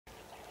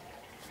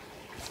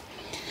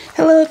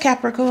Hello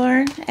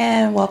Capricorn,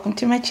 and welcome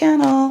to my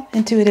channel,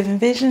 Intuitive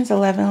Envisions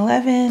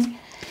 1111.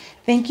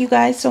 Thank you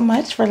guys so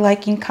much for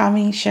liking,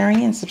 commenting,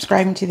 sharing, and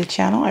subscribing to the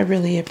channel. I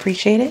really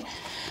appreciate it.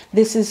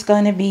 This is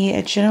going to be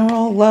a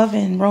general love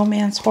and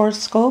romance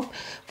horoscope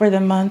for the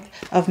month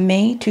of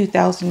May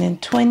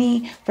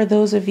 2020 for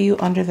those of you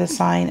under the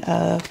sign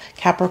of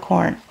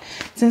Capricorn.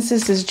 Since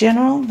this is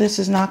general, this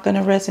is not going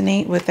to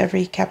resonate with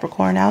every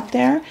Capricorn out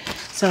there.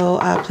 So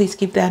please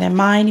keep that in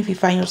mind. If you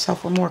find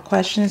yourself with more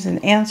questions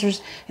and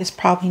answers, it's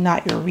probably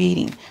not your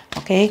reading.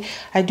 Okay,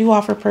 I do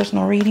offer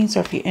personal readings, so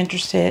if you're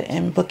interested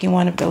in booking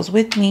one of those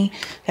with me,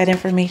 that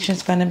information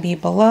is going to be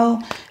below,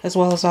 as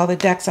well as all the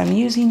decks I'm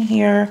using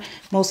here.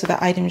 Most of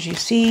the items you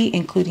see,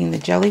 including the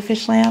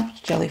Jellyfish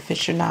Lamp.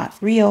 Jellyfish are not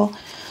real.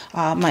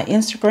 My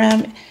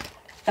Instagram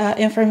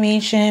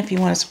information, if you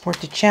want to support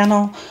the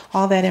channel,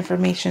 all that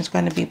information is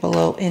going to be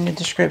below in the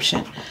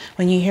description.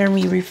 When you hear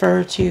me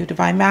refer to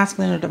divine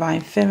masculine or divine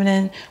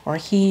feminine, or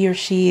he or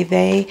she,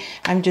 they,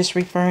 I'm just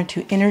referring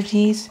to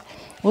energies.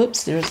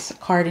 Whoops, there's a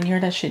card in here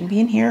that shouldn't be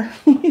in here.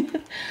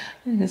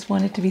 I just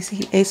wanted to be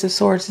Ace of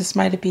Swords. This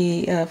might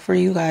be for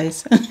you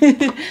guys.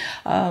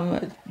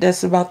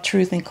 That's about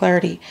truth and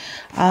clarity.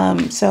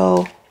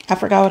 So I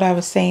forgot what I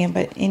was saying,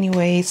 but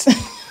anyways,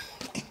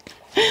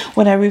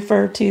 when I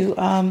refer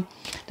to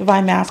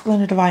divine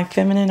masculine or divine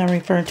feminine, I'm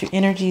referring to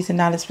energies and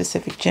not a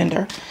specific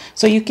gender.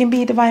 So you can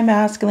be divine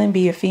masculine,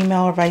 be a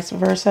female, or vice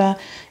versa.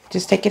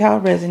 Just take it how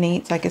it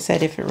resonates. Like I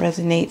said, if it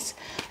resonates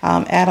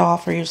at all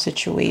for your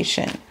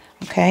situation.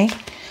 Okay,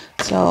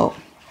 so,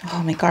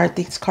 oh my God,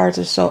 these cards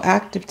are so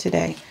active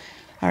today.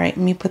 All right,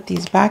 let me put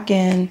these back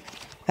in.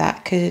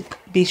 That could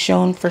be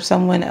shown for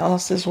someone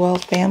else as well,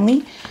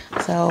 family.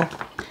 So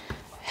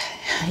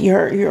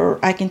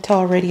I can tell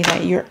already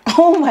that you're,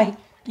 oh my,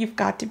 you've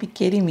got to be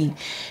kidding me.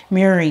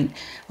 Mirroring.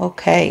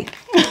 Okay.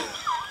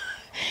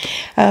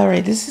 All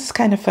right, this is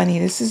kind of funny.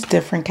 This is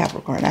different,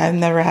 Capricorn. I've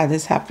never had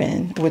this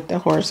happen with the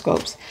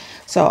horoscopes.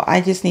 So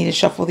I just need to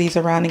shuffle these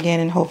around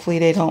again, and hopefully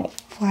they don't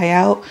fly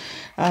out.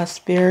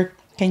 Spirit,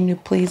 can you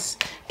please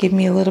give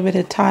me a little bit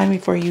of time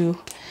before you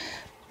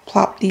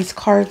plop these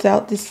cards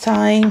out this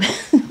time?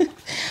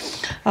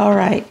 All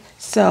right,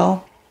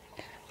 so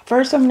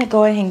first I'm going to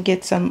go ahead and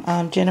get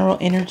some general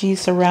energy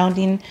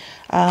surrounding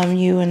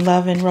you in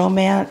love and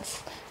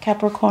romance,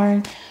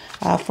 Capricorn,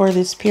 for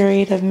this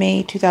period of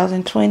May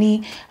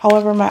 2020.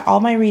 However, all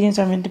my readings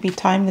are meant to be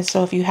timeless,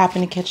 so if you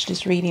happen to catch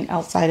this reading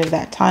outside of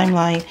that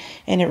timeline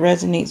and it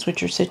resonates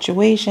with your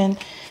situation,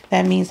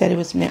 that means that it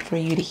was meant for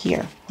you to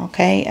hear,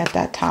 okay, at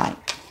that time.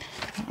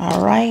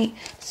 All right,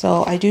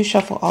 so I do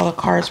shuffle all the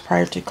cards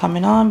prior to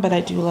coming on, but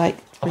I do like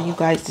for you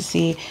guys to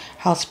see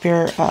how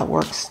Spirit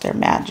works their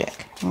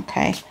magic,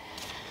 okay?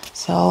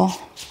 So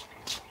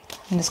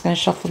I'm just going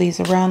to shuffle these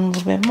around a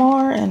little bit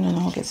more, and then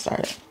I'll get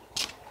started.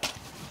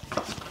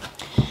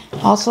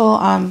 Also,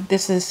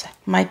 this is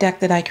my deck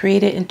that I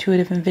created,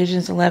 Intuitive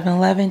Envisions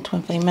 1111,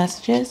 Twin Flame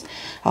Messages.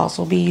 I'll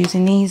also be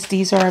using these.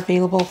 These are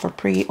available for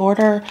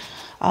pre-order.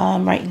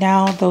 Right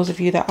now, those of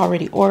you that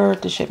already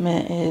ordered, the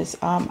shipment is,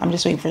 I'm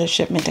just waiting for the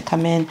shipment to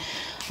come in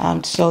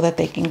so that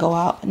they can go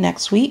out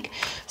next week.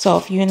 So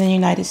if you're in the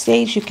United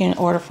States, you can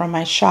order from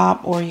my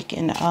shop, or you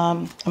can,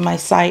 on my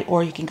site,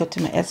 or you can go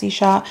to my Etsy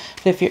shop.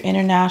 But if you're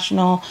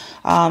international,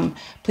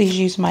 please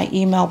use my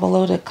email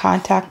below to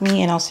contact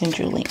me, and I'll send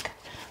you a link.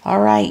 All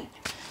right,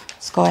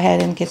 let's go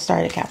ahead and get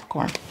started,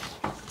 Capricorn.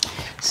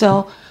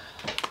 So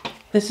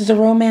this is the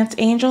romance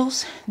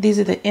angels. These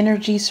are the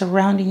energies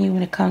surrounding you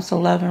when it comes to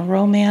love and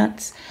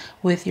romance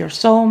with your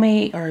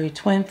soulmate or your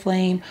twin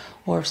flame,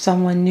 or if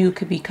someone new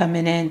could be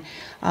coming in.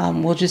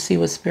 We'll just see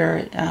what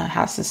Spirit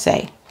has to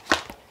say.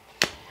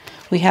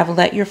 We have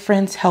let your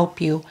friends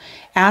help you.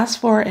 Ask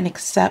for and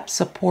accept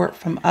support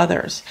from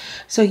others.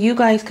 So you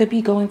guys could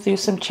be going through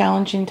some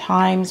challenging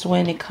times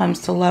when it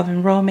comes to love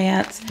and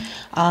romance.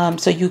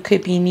 So you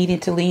could be needing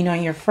to lean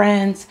on your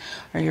friends,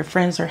 or your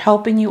friends are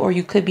helping you, or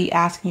you could be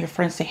asking your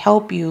friends to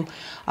help you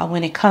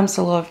when it comes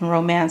to love and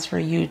romance, for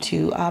you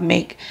to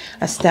make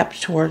a step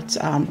towards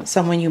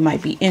someone you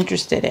might be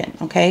interested in.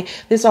 Okay,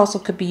 this also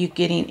could be you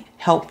getting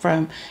help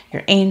from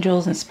your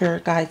angels and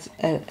spirit guides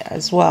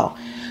as well.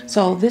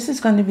 So this is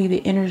going to be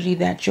the energy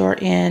that you're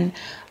in,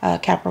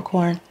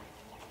 Capricorn.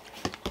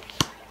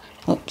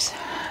 Oops.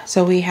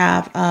 So we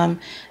have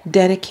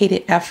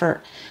dedicated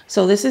effort.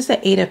 So this is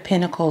the Eight of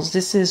Pentacles.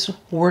 This is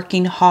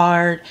working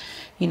hard,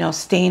 you know,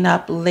 staying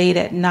up late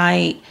at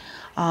night.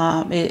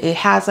 It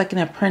has like an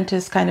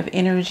apprentice kind of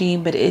energy,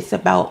 but it's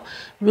about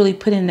really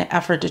putting the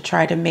effort to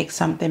try to make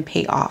something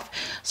pay off.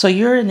 So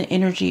you're in the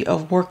energy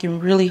of working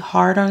really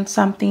hard on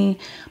something,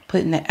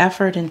 putting the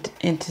effort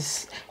into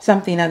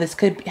something. Now this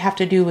could have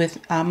to do with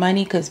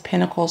money, because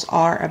pentacles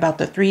are about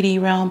the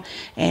 3D realm,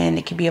 and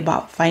it could be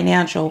about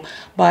financial.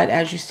 But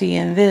as you see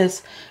in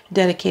this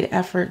dedicated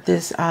effort,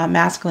 this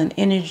masculine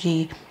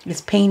energy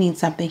is painting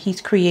something. He's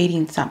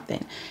creating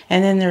something.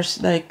 And then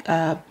there's like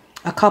a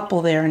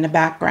couple there in the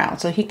background,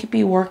 so he could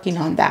be working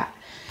on that.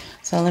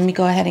 So let me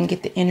go ahead and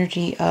get the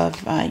energy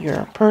of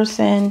your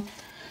person,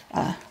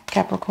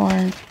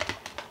 Capricorn.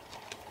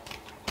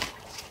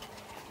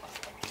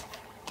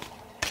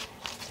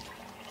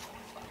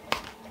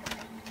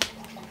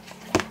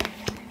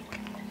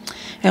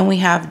 And we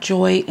have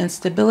joy and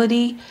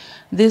stability.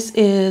 This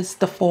is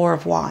the Four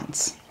of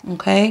Wands.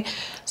 Okay,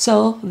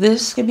 so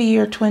this could be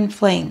your twin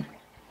flame.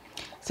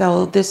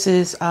 So this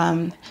is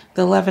the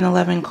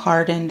 1111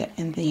 card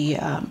in the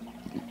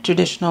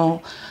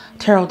traditional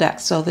tarot deck.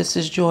 So this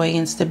is joy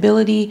and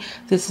stability.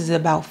 This is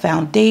about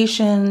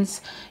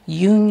foundations,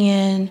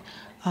 union,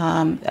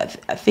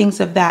 things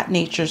of that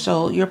nature.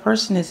 So your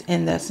person is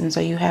in this, and so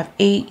you have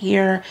 8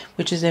 here,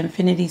 which is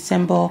infinity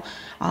symbol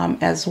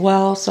as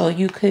well. So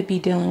you could be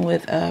dealing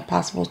with a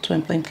possible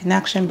twin flame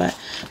connection, but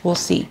we'll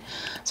see.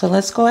 So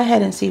let's go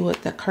ahead and see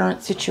what the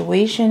current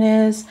situation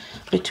is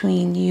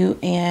between you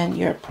and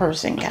your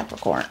person,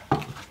 Capricorn.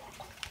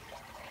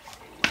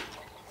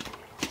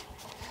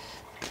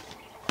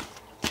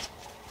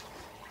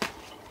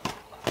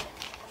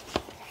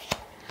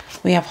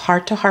 We have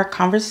heart-to-heart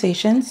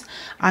conversations.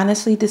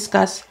 Honestly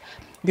discuss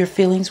your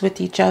feelings with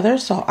each other.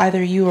 So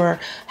either you are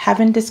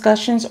having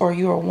discussions or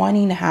you are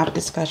wanting to have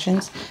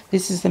discussions.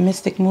 This is the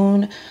Mystic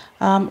Moon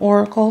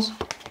oracles.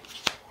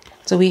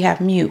 So we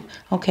have mute.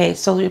 Okay,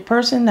 so the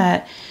person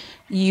that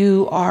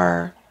you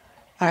are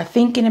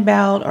thinking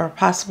about or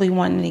possibly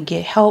wanting to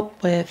get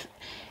help with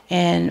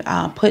and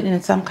putting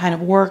in some kind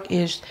of work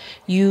is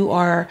you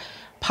are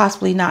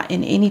possibly not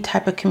in any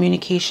type of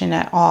communication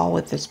at all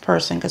with this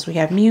person, because we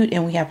have mute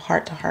and we have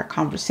heart-to-heart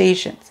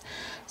conversations.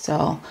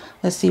 So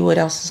let's see what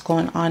else is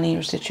going on in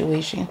your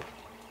situation.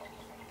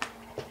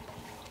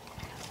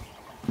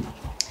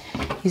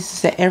 This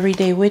is the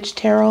Everyday Witch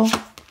Tarot.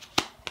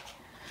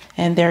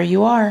 And there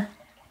you are.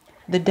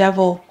 The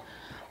Devil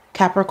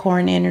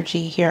Capricorn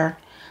energy here.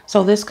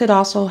 So this could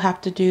also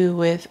have to do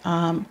with,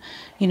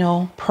 you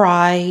know,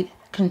 pride,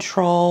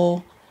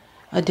 control,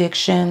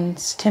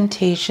 addictions,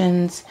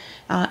 temptations,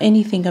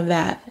 anything of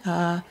that,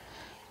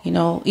 you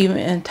know, even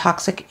in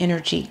toxic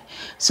energy.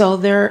 So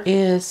there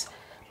is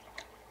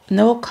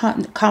no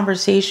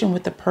conversation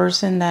with the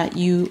person that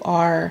you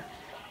are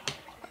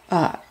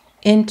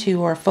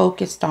into or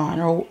focused on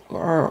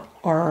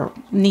or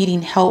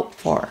needing help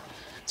for.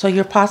 So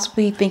you're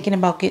possibly thinking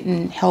about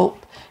getting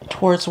help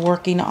towards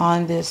working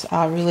on this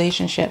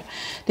relationship.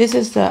 This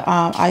is the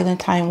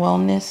Island Time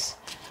Wellness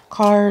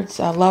cards,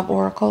 love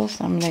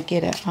oracles. I'm going to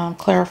get a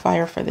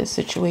clarifier for this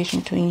situation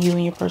between you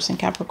and your person,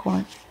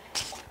 Capricorn.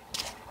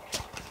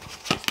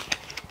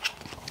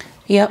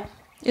 Yep,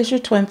 it's your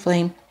twin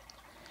flame.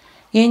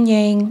 Yin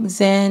yang,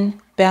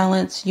 zen,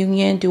 balance,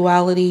 union,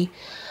 duality,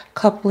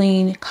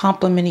 coupling,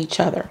 complement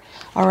each other.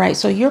 All right,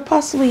 so you're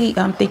possibly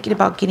thinking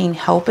about getting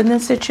help in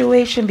this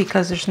situation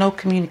because there's no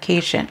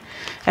communication.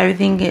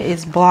 Everything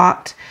is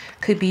blocked.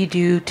 Could be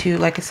due to,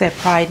 like I said,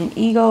 pride and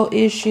ego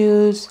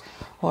issues,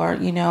 or,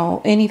 you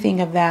know, anything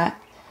of that,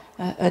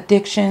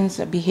 addictions,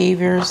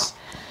 behaviors.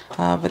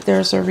 But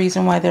there's a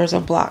reason why there's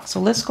a block. So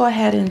let's go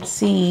ahead and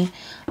see.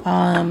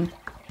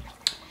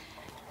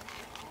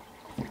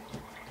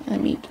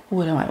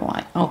 What do I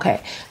want?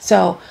 Okay,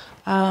 so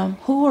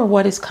who or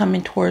what is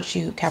coming towards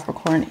you,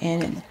 Capricorn,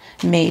 in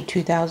May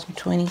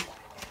 2020?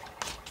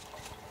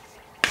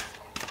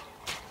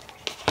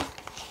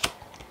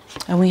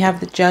 And we have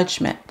the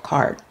Judgment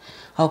card.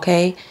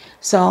 Okay,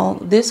 so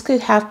this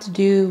could have to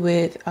do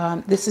with,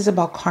 this is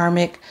about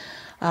karmic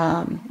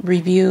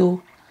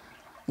review,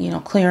 you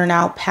know, clearing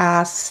out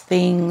past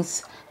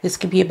things. This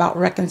could be about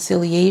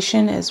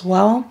reconciliation as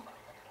well.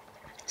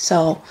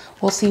 So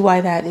we'll see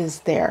why that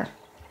is there.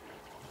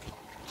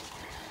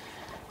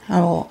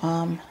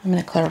 I'm going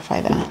to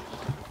clarify that.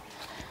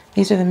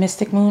 These are the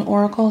Mystic Moon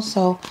oracles.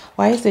 So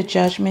why is the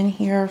Judgment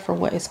here for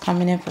what is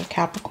coming in for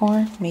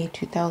Capricorn, May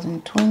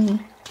 2020?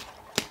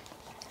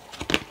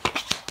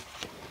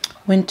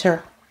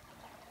 Winter.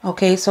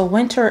 Okay, so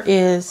winter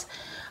is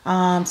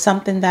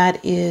something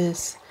that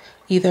is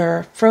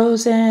either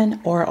frozen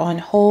or on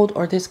hold,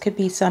 or this could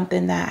be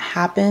something that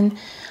happened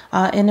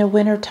in the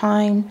winter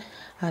time,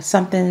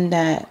 something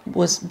that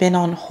was been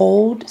on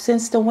hold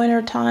since the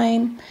winter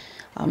time,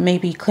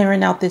 maybe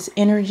clearing out this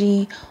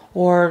energy,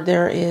 or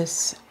there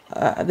is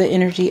the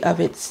energy of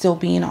it still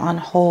being on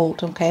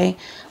hold. Okay,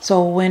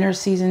 so winter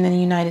season in the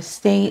United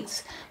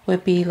States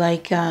would be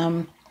like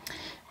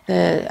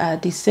the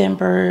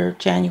December,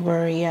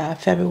 January,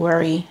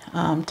 February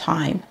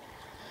time.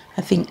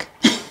 I think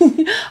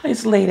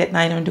it's late at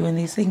night I'm doing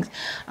these things.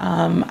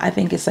 I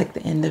think it's like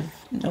the end of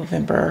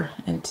November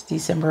into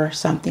December or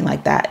something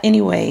like that.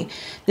 Anyway,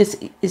 this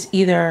is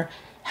either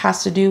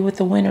has to do with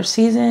the winter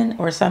season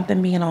or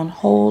something being on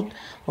hold,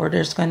 or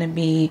there's going to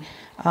be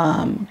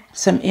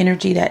some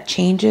energy that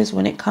changes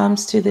when it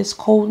comes to this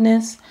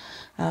coldness.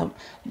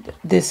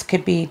 This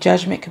could be,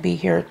 Judgment could be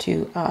here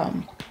to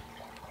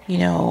you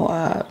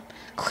know,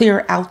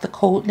 clear out the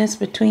coldness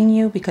between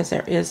you, because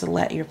there is a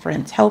let your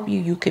friends help you.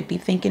 You could be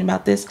thinking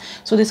about this.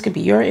 So this could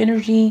be your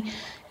energy,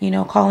 you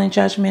know, calling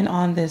judgment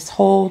on this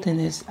hold and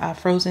this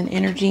frozen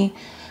energy.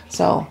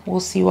 So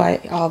we'll see why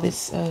all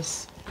this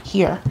is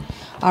here.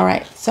 All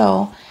right.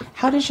 So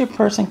how does your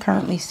person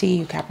currently see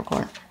you,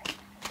 Capricorn?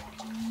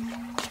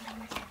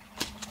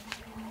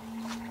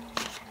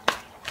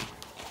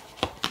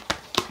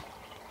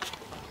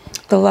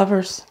 The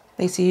Lovers,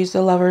 They see you as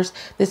the lovers.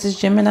 This is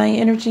Gemini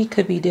energy.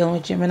 Could be dealing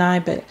with Gemini,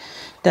 but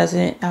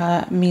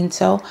doesn't mean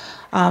so.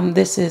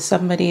 This is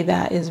somebody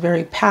that is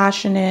very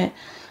passionate,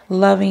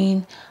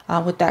 loving,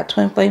 with that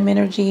twin flame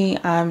energy.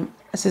 I'm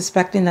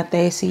suspecting that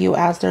they see you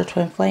as their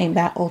twin flame,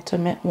 that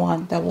ultimate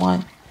one, the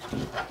one.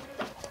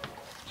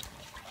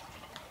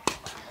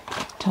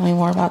 Tell me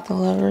more about the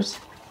lovers,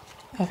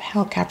 of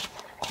how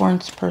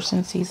Capricorn's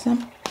person sees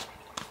them.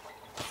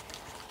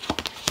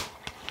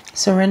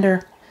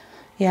 Surrender.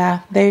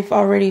 Yeah, they've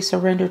already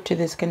surrendered to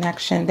this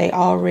connection. They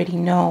already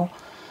know.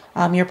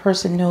 Your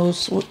person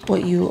knows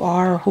what you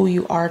are, or who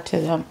you are to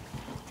them.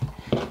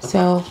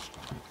 So,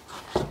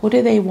 what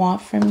do they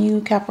want from you,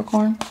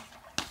 Capricorn?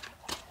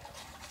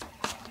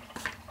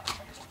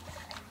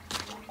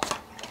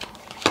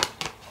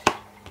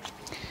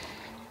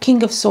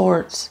 King of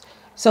Swords.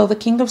 So the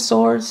King of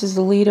Swords is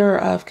the leader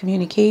of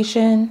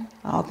communication,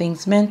 all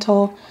things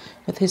mental.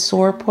 With his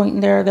sword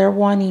pointing there, they're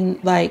wanting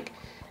like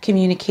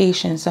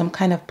communication, some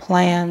kind of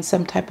plan,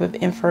 some type of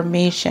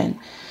information.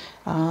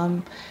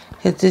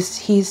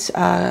 He's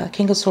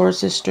King of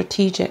Swords is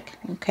strategic.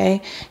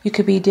 Okay, you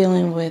could be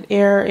dealing with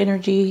air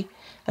energy.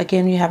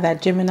 Again, you have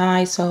that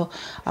Gemini, so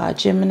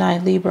Gemini,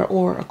 Libra,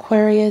 or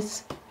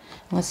Aquarius.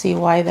 Let's see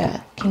why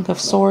the King of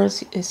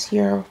Swords is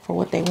here, for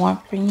what they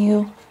want from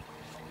you.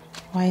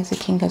 Why is the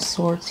King of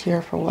Swords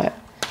here for what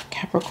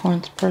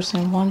Capricorn's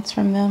person wants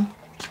from them?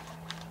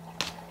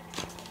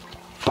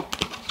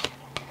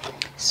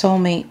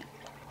 Soulmate.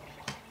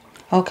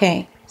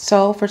 Okay,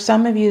 so for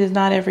some of you, there's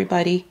not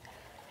everybody.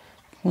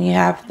 When you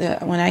have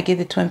when I get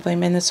the twin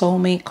flame and the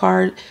soulmate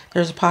card,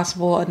 there's a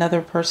possible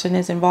another person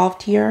is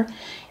involved here,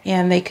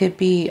 and they could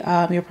be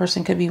your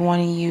person could be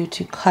wanting you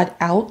to cut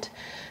out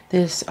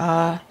this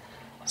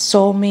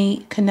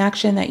soulmate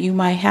connection that you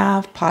might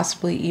have,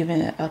 possibly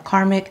even a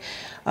karmic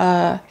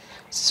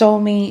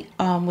soulmate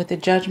with the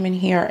Judgment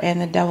here and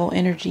the Devil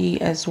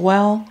energy as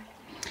well.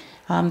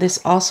 This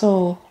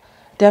also,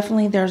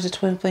 definitely there's a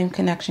twin flame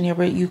connection here,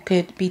 but you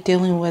could be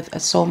dealing with a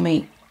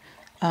soulmate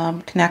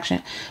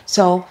connection.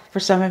 So for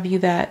some of you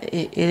that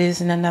it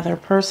isn't another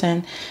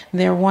person,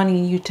 they're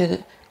wanting you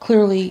to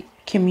clearly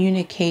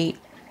communicate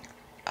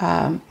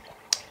that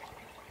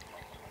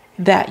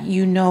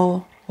you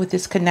know what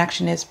this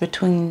connection is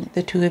between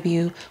the two of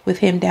you, with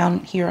him down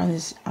here on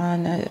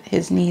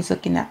his knees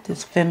looking at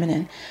this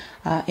feminine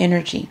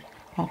energy.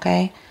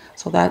 Okay,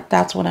 so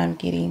that's what I'm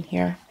getting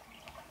here.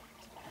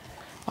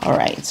 All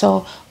right,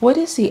 so what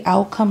is the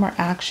outcome or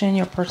action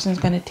your person's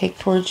going to take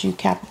towards you,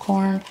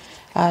 Capricorn,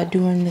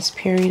 during this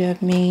period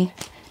of May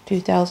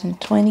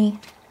 2020?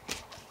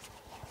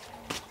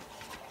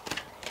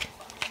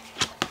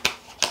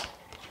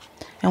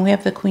 And we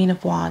have the Queen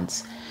of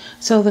Wands.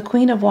 So the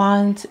Queen of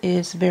Wands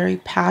is very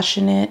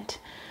passionate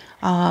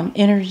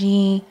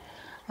energy,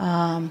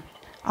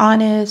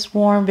 honest,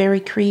 warm,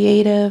 very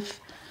creative.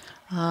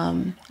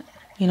 You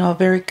know, a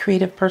very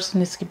creative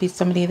person. This could be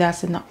somebody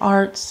that's in the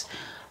arts,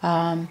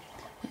 in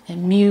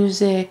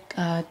music,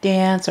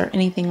 dance, or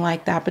anything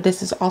like that. But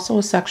this is also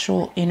a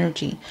sexual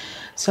energy.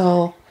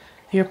 So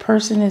your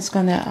person is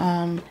going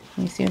to, let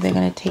me see if they're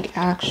going to take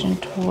action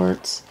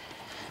towards.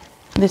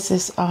 This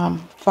is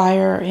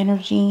fire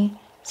energy.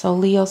 So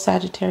Leo,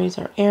 Sagittarius,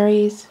 or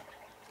Aries.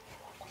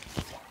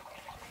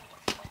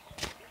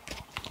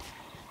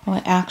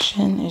 What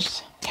action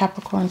is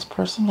Capricorn's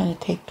person going to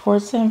take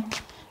towards them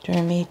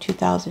during May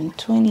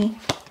 2020?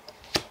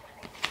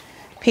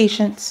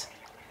 Patience.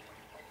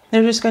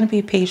 They're just going to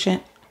be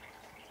patient.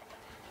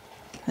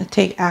 They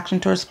take action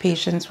towards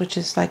patience, which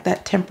is like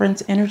that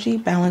temperance energy,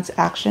 balance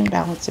action,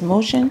 balance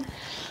emotion.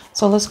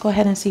 So let's go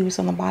ahead and see what's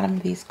on the bottom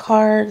of these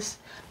cards.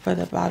 For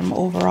the bottom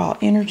overall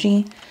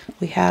energy,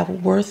 we have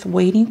worth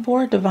waiting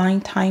for. Divine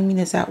timing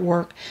is at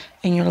work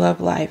in your love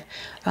life.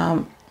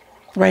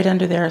 Right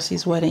under there, I see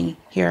wedding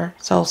here.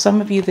 So some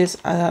of you, this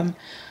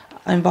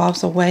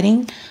involves a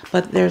wedding,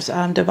 but there's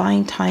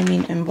divine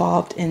timing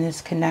involved in this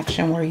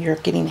connection where you're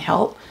getting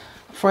help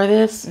for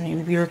this.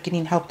 Maybe you're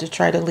getting help to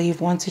try to leave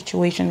one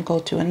situation, go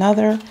to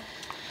another.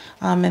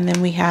 And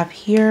then we have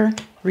here,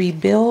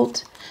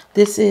 rebuild.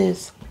 This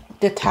is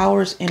the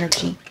Tower's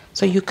energy.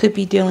 So you could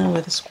be dealing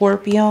with a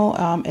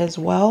Scorpio as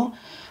well.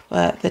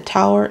 But the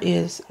Tower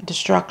is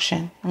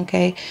destruction,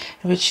 okay?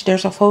 Which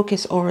there's a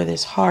focus over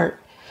this heart.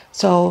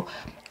 So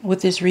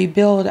with this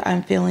rebuild,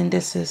 I'm feeling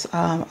this is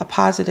a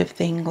positive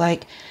thing,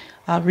 like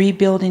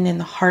rebuilding in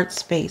the heart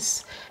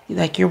space.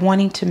 Like you're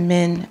wanting to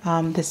mend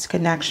this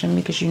connection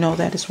because you know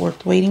that it's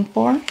worth waiting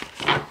for.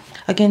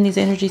 Again, these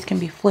energies can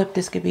be flipped.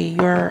 This could be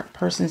your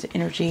person's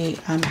energy,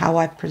 how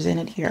I've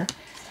presented here.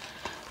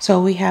 So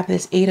we have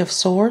this Eight of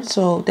Swords.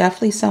 So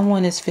definitely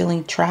someone is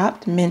feeling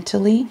trapped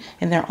mentally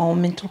in their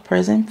own mental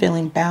prison,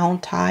 feeling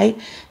bound,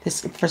 tied. This,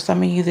 for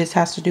some of you, this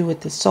has to do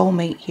with the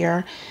soulmate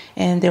here.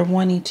 And they're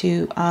wanting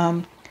to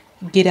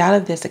get out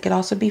of this. It could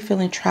also be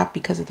feeling trapped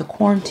because of the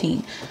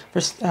quarantine for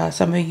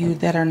some of you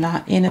that are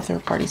not in a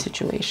third-party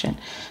situation.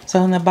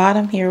 So in the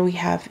bottom here, we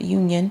have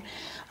Union.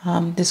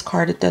 This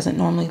card, it doesn't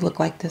normally look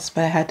like this,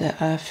 but I had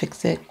to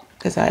fix it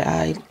because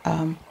I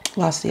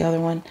lost the other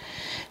one.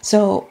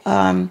 So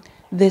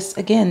this,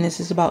 again, this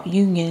is about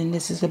union.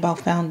 This is about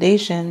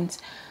foundations.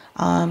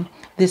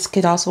 This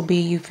could also be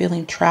you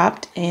feeling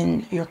trapped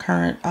in your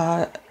current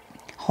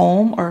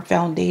home or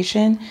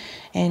foundation,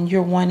 and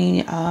you're wanting,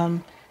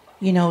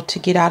 you know, to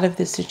get out of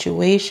this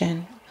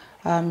situation.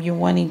 You're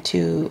wanting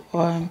to,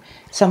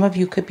 some of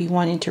you could be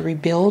wanting to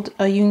rebuild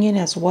a union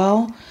as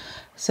well.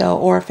 So,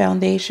 or a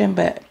foundation,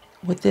 but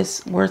with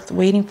this, worth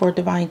waiting for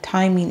divine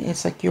timing,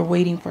 it's like you're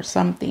waiting for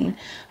something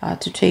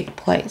to take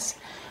place.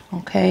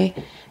 Okay.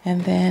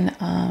 And then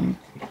I'm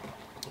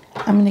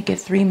going to get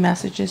 3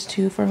 messages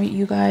too from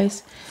you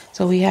guys.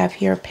 So we have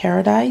here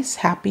paradise,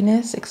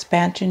 happiness,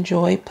 expansion,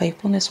 joy,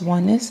 playfulness,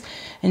 oneness,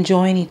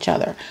 enjoying each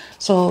other.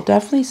 So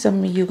definitely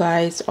some of you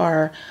guys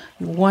are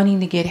wanting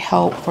to get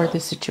help for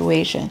this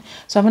situation.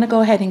 So I'm going to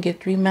go ahead and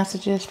get 3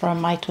 messages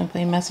from my twin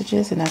flame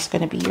messages, and that's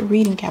going to be your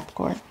reading,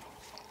 Capricorn.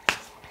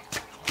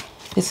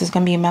 This is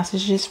going to be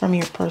messages from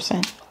your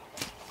person.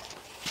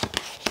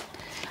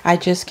 I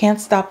just can't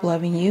stop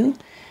loving you.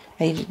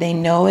 They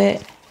know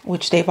it,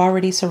 which they've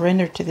already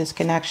surrendered to this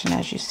connection,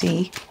 as you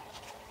see.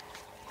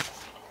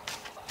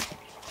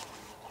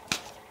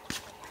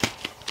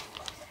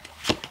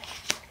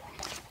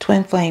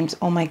 Twin flames.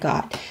 Oh my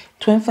God.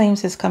 Twin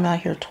flames has come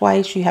out here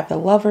twice. You have the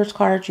Lovers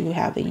card. You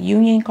have the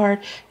Union card.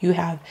 You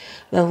have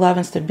the love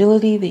and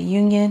stability, the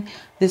union.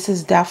 This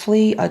is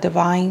definitely a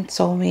divine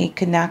soulmate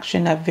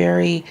connection, a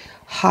very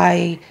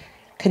high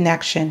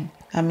connection.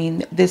 I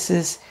mean, this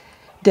is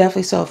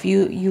definitely, so if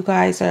you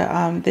guys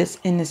are this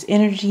in this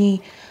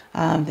energy,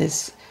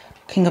 this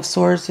King of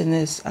Swords and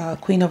this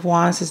Queen of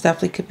Wands, this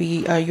definitely could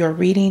be your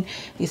reading.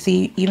 You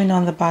see, even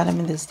on the bottom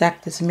of this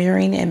deck, this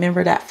mirroring, and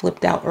remember that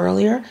flipped out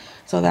earlier.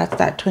 So that's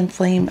that twin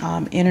flame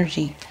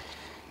energy.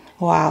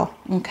 Wow.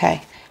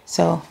 Okay.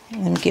 So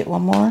let me get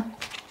one more.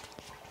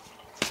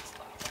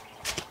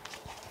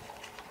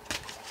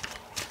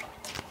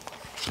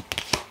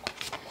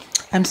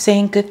 I'm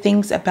saying good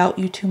things about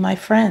you to my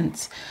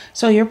friends.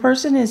 So your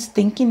person is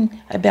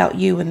thinking about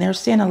you, and they're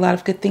saying a lot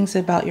of good things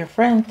about your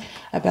friend,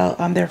 about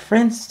their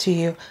friends to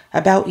you,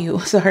 about you.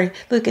 Sorry,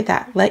 look at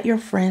that. Let your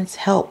friends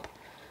help.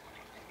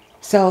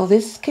 So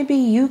this could be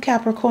you,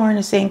 Capricorn,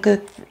 is saying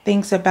good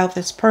things about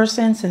this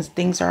person since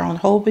things are on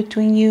hold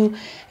between you.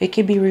 It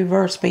could be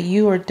reversed, but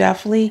you are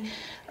definitely,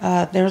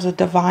 there's a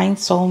divine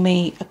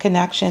soulmate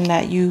connection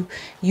that you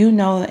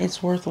know that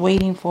it's worth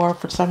waiting for.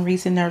 For some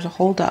reason, there's a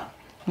holdup.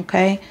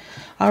 Okay.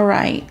 All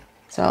right.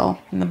 So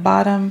in the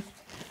bottom,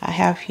 I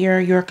have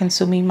here, you're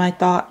consuming my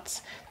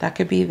thoughts. That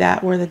could be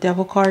that where the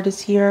devil card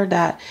is here,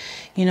 that,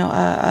 you know,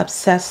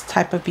 obsessed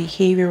type of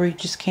behavior where you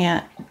just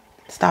can't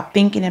stop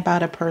thinking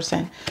about a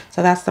person.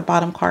 So that's the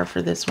bottom card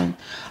for this one.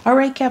 All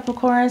right,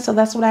 Capricorn. So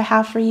that's what I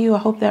have for you. I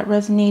hope that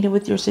resonated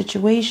with your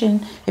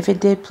situation. If it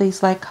did,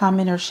 please like,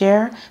 comment, or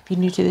share. If you're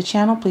new to the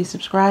channel, please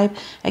subscribe.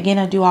 Again,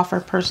 I do offer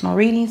personal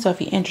readings. So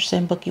if you're interested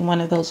in booking one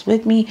of those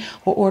with me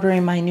or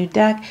ordering my new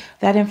deck,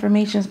 that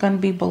information is going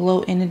to be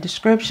below in the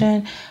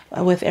description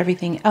with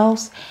everything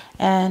else.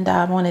 And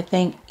I want to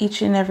thank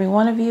each and every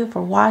one of you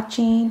for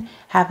watching.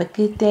 Have a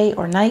good day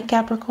or night,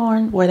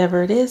 Capricorn,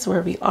 whatever it is,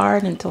 wherever you are.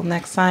 And until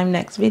next time,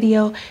 next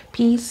video,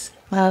 peace,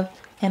 love,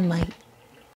 and light.